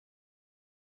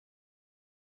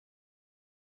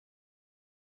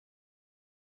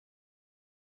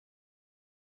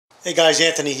Hey guys,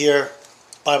 Anthony here,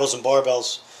 Bibles and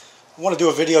Barbells. I want to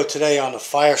do a video today on a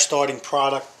fire starting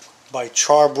product by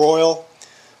CharBroil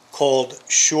called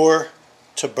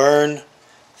Sure2Burn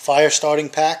fire starting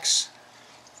packs.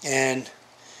 And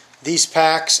these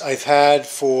packs I've had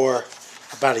for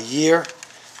about a year.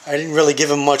 I didn't really give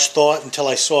them much thought until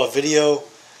I saw a video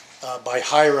by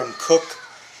Hiram Cook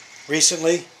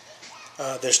recently.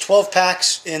 There's 12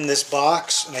 packs in this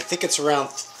box, and I think it's around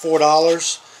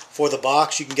 $4 for the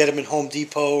box. You can get them in Home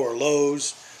Depot or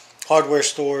Lowe's, hardware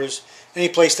stores, any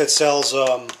place that sells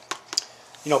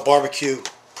barbecue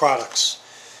products.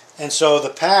 And so the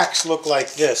packs look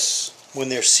like this when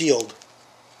they're sealed.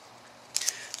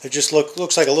 They just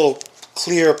looks like a little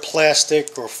clear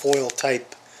plastic or foil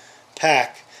type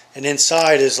pack, and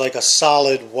inside is like a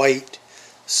solid white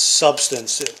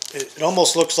substance. It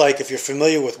almost looks like, if you're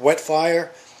familiar with WetFire,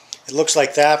 it looks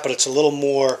like that, but it's a little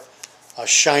more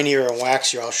shinier and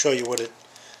waxier. I'll show you what it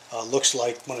looks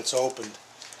like when it's opened.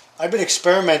 I've been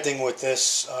experimenting with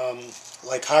this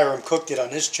like Hiram Cook did on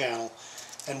his channel,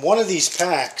 and one of these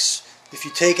packs, if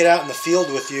you take it out in the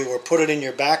field with you or put it in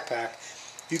your backpack,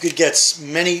 you could get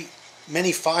many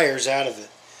fires out of it.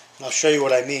 And I'll show you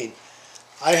what I mean.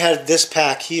 I had this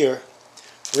pack here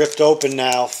ripped open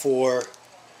now for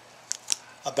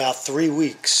about 3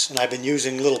 weeks, and I've been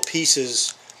using little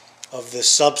pieces of this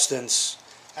substance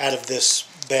out of this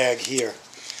bag here.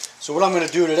 So what I'm going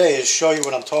to do today is show you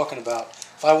what I'm talking about.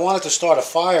 If I wanted to start a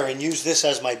fire and use this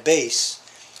as my base,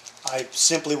 I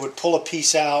simply would pull a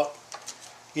piece out.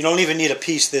 You don't even need a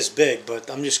piece this big,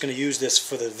 but I'm just going to use this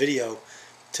for the video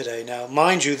today. Now,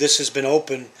 mind you, this has been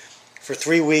open for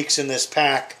 3 weeks in this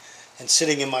pack and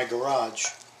sitting in my garage.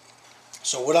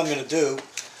 So what I'm going to do,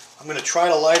 I'm going to try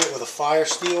to light it with a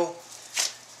firesteel.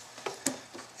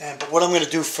 But what I'm going to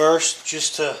do first,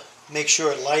 just to make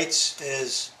sure it lights,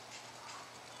 is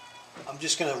I'm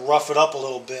just going to rough it up a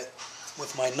little bit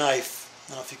with my knife. I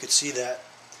don't know if you could see that.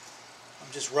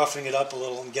 I'm just roughing it up a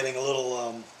little and getting a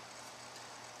little,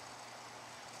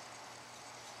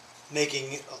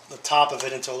 making the top of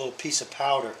it into a little pieces of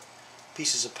powder.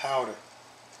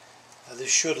 Now this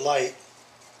should light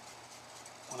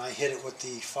when I hit it with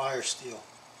the firesteel.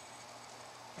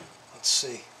 Let's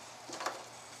see.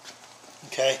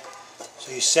 Okay,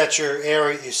 so you set your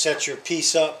area, you set your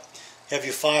piece up, you have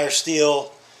your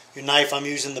firesteel, your knife. I'm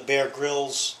using the Bear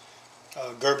Grylls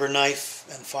Gerber knife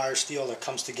and firesteel that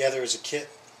comes together as a kit.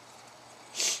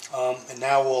 And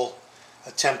now we'll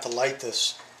attempt to light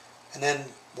this. And then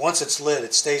once it's lit,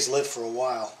 it stays lit for a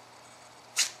while.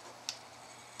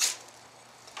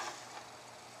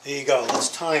 There you go. Let's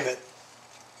time it.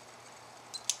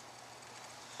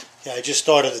 Yeah, I just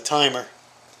started the timer.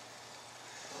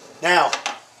 Now,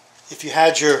 if you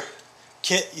had your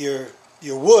kit, your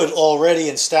wood already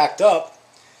and stacked up,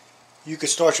 you could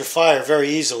start your fire very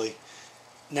easily.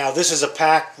 Now, this is a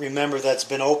pack, remember, that's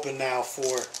been open now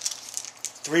for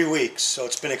 3 weeks, so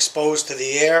it's been exposed to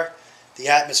the air, the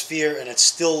atmosphere, and it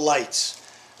still lights.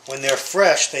 When they're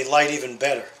fresh, they light even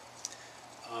better.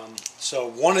 So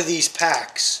one of these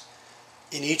packs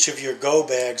in each of your go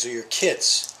bags or your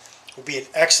kits will be an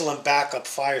excellent backup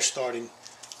fire starting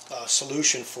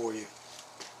solution for you.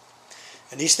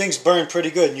 And these things burn pretty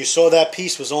good. And you saw that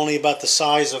piece was only about the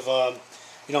size of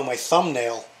my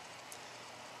thumbnail,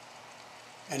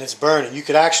 and it's burning. You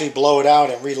could actually blow it out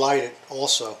and relight it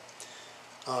also.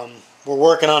 We're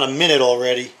working on a minute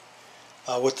already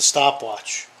with the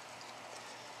stopwatch.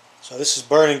 So this is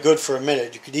burning good for a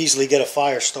minute. You could easily get a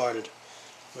fire started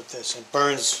with this. It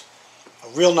burns a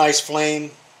real nice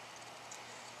flame.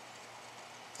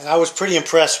 And I was pretty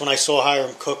impressed when I saw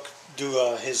Hiram Cook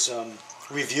do his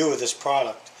review of this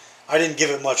product. I didn't give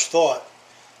it much thought,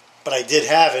 but I did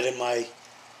have it in my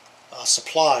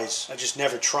supplies. I just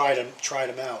never tried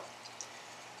them out.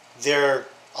 They're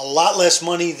a lot less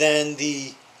money than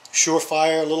the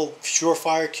little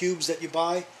SureFire Cubes that you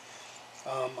buy.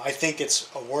 I think it's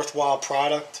a worthwhile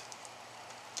product,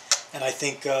 and I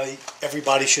think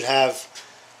everybody should have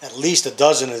at least a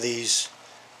dozen of these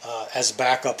as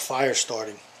backup fire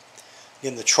starting.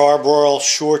 Again, the CharBroil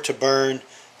Sure2Burn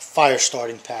fire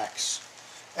starting packs.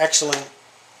 Excellent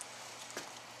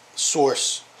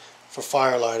source for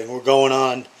fire lighting. We're going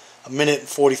on a minute and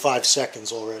 45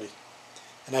 seconds already,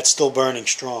 and that's still burning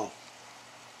strong.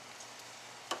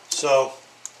 So,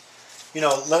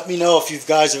 let me know if you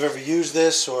guys have ever used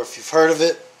this or if you've heard of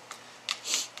it,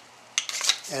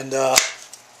 and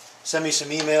send me some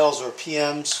emails or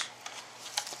PMs.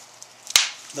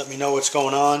 Let me know what's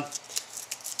going on.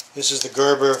 This is the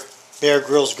Bear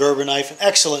Grylls Gerber knife, an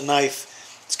excellent knife.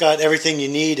 It's got everything you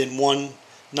need in one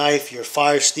knife. Your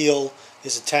firesteel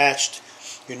is attached.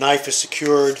 Your knife is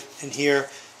secured in here.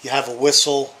 You have a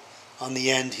whistle on the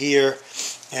end here,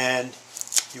 and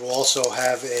you also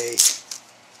have a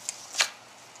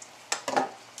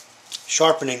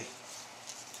sharpening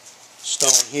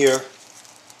stone here.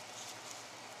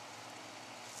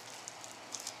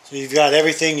 So you've got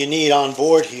everything you need on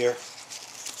board here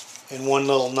in one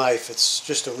little knife. It's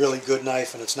just a really good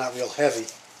knife, and it's not real heavy.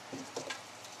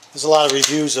 There's a lot of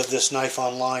reviews of this knife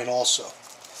online also.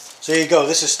 So there you go.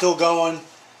 This is still going.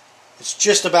 It's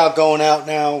just about going out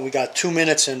now. We got 2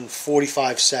 minutes and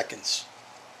 45 seconds.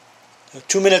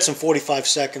 2 minutes and 45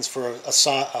 seconds for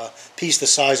a piece the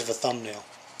size of a thumbnail.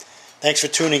 Thanks for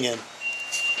tuning in.